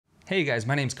Hey guys,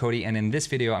 my name's Cody, and in this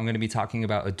video, I'm going to be talking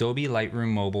about Adobe Lightroom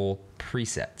Mobile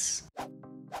presets.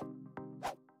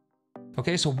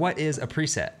 Okay, so what is a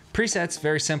preset? Presets,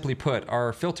 very simply put,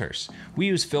 are filters. We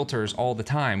use filters all the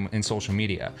time in social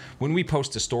media. When we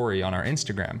post a story on our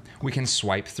Instagram, we can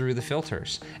swipe through the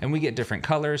filters and we get different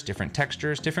colors, different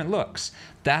textures, different looks.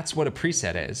 That's what a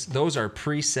preset is. Those are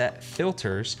preset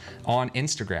filters on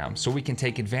Instagram, so we can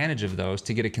take advantage of those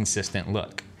to get a consistent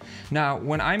look. Now,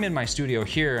 when I'm in my studio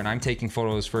here and I'm taking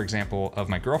photos, for example, of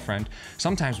my girlfriend,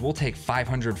 sometimes we'll take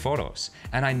 500 photos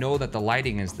and I know that the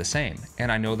lighting is the same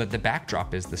and I know that the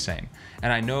backdrop is the same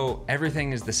and I know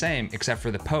everything is the same except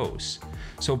for the pose.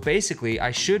 So basically,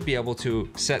 I should be able to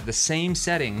set the same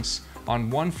settings on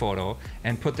one photo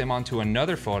and put them onto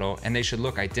another photo and they should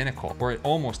look identical or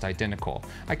almost identical.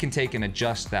 I can take and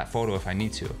adjust that photo if I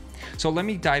need to. So let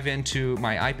me dive into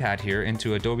my iPad here,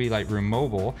 into Adobe Lightroom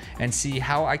Mobile, and see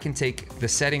how I can take the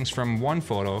settings from one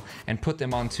photo and put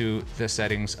them onto the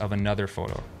settings of another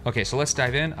photo. Okay, so let's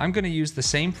dive in. I'm gonna use the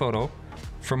same photo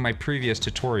from my previous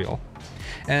tutorial.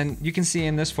 And you can see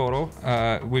in this photo,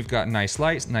 we've got nice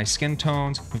lights, nice skin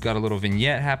tones. We've got a little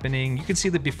vignette happening. You can see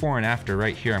the before and after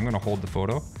right here. I'm gonna hold the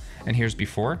photo and here's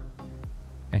before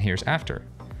and here's after.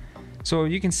 So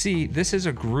you can see this is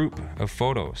a group of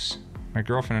photos. My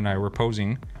girlfriend and I were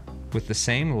posing with the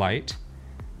same light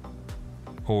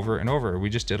over and over. We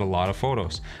just did a lot of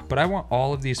photos, but I want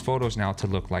all of these photos now to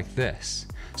look like this.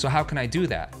 So how can I do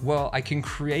that? Well, I can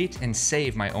create and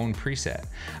save my own preset.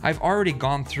 I've already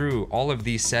gone through all of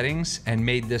these settings and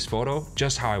made this photo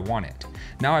just how I want it.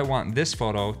 Now I want this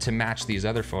photo to match these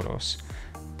other photos.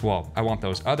 Well, I want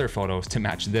those other photos to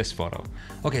match this photo.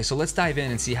 Okay, so let's dive in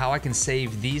and see how I can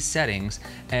save these settings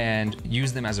and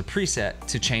use them as a preset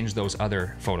to change those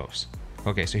other photos.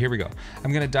 Okay, so here we go.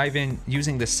 I'm gonna dive in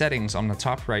using the settings on the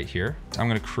top right here. I'm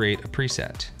gonna create a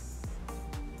preset.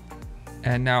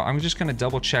 And now I'm just gonna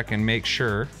double check and make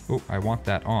sure, oh, I want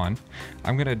that on.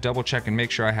 I'm gonna double check and make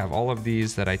sure I have all of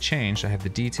these that I changed. I have the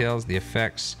details, the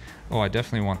effects. Oh, I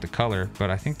definitely want the color,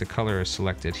 but I think the color is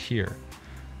selected here.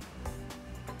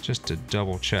 Just to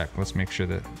double check, let's make sure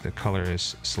that the color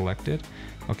is selected.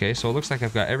 Okay, so it looks like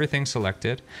I've got everything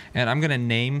selected, and I'm gonna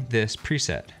name this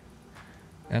preset.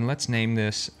 And let's name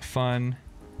this Fun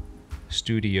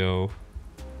Studio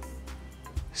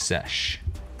Sesh.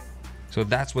 So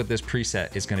that's what this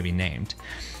preset is gonna be named.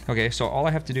 Okay, so all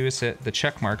I have to do is hit the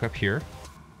check mark up here.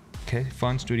 Okay,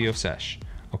 Fun Studio Sesh,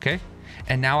 okay?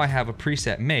 And now I have a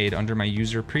preset made under my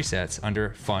user presets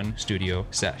under Fun Studio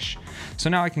Sesh. So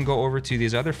now I can go over to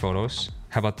these other photos.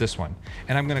 How about this one?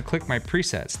 And I'm gonna click my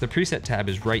presets. The preset tab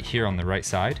is right here on the right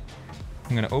side.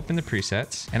 I'm gonna open the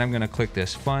presets and I'm gonna click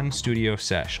this Fun Studio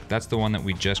Sesh. That's the one that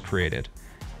we just created.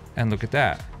 And look at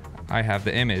that. I have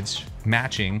the image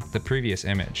matching the previous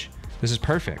image. This is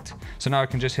perfect. So now I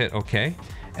can just hit OK.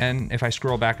 And if I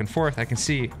scroll back and forth, I can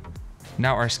see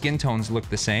now our skin tones look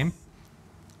the same.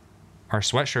 Our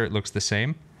sweatshirt looks the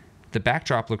same. The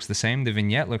backdrop looks the same. The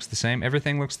vignette looks the same.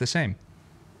 Everything looks the same.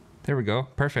 There we go.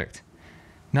 Perfect.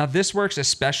 Now this works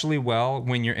especially well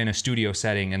when you're in a studio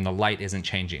setting and the light isn't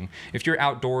changing. If you're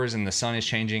outdoors and the sun is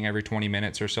changing every 20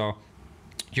 minutes or so,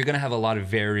 you're gonna have a lot of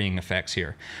varying effects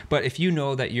here. But if you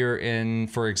know that you're in,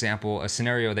 for example, a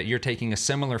scenario that you're taking a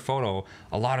similar photo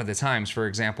a lot of the times, for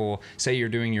example, say you're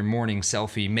doing your morning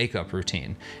selfie makeup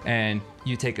routine and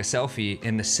you take a selfie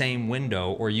in the same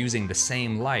window or using the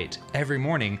same light every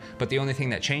morning, but the only thing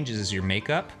that changes is your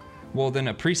makeup, well then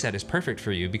a preset is perfect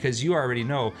for you because you already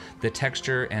know the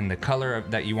texture and the color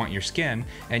that you want your skin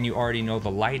and you already know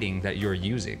the lighting that you're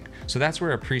using. So that's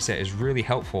where a preset is really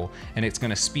helpful and it's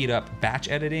gonna speed up batch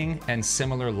editing and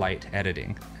similar light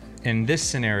editing. In this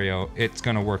scenario, it's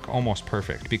gonna work almost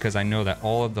perfect because I know that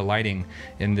all of the lighting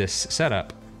in this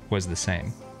setup was the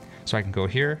same. So I can go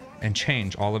here and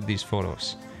change all of these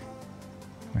photos.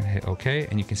 I'm gonna hit OK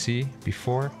and you can see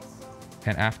before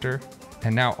and after.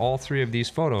 And now all three of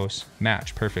these photos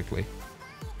match perfectly.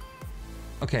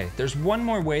 Okay, there's one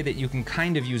more way that you can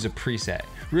kind of use a preset.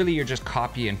 Really, you're just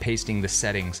copy and pasting the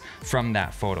settings from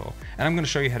that photo. And I'm gonna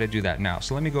show you how to do that now.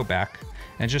 So let me go back.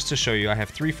 And just to show you, I have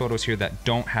 3 photos here that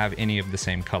don't have any of the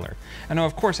same color. And now,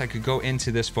 of course, I could go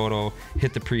into this photo,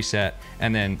 hit the preset,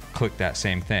 and then click that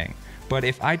same thing. But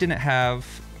if I didn't have,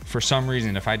 for some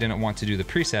reason, if I didn't want to do the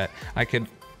preset, I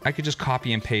could just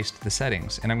copy and paste the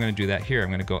settings. And I'm gonna do that here.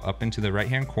 I'm gonna go up into the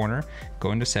right-hand corner,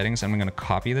 go into settings, and I'm gonna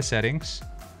copy the settings.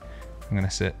 I'm gonna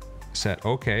set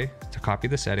OK to copy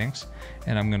the settings.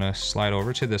 And I'm gonna slide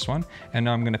over to this one. And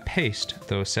now I'm gonna paste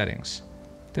those settings.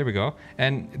 There we go.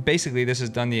 And basically this has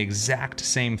done the exact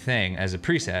same thing as a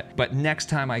preset, but next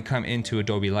time I come into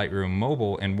Adobe Lightroom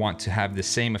Mobile and want to have the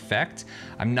same effect,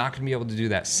 I'm not gonna be able to do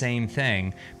that same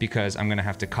thing because I'm gonna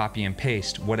have to copy and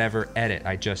paste whatever edit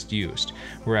I just used.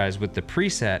 Whereas with the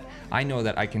preset, I know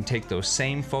that I can take those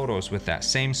same photos with that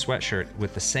same sweatshirt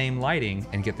with the same lighting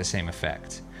and get the same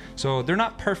effect. So they're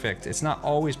not perfect, it's not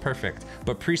always perfect,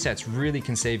 but presets really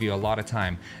can save you a lot of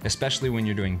time, especially when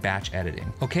you're doing batch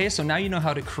editing. Okay, so now you know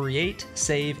how to create,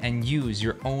 save, and use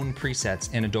your own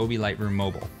presets in Adobe Lightroom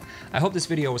Mobile. I hope this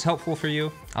video was helpful for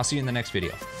you. I'll see you in the next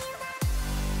video.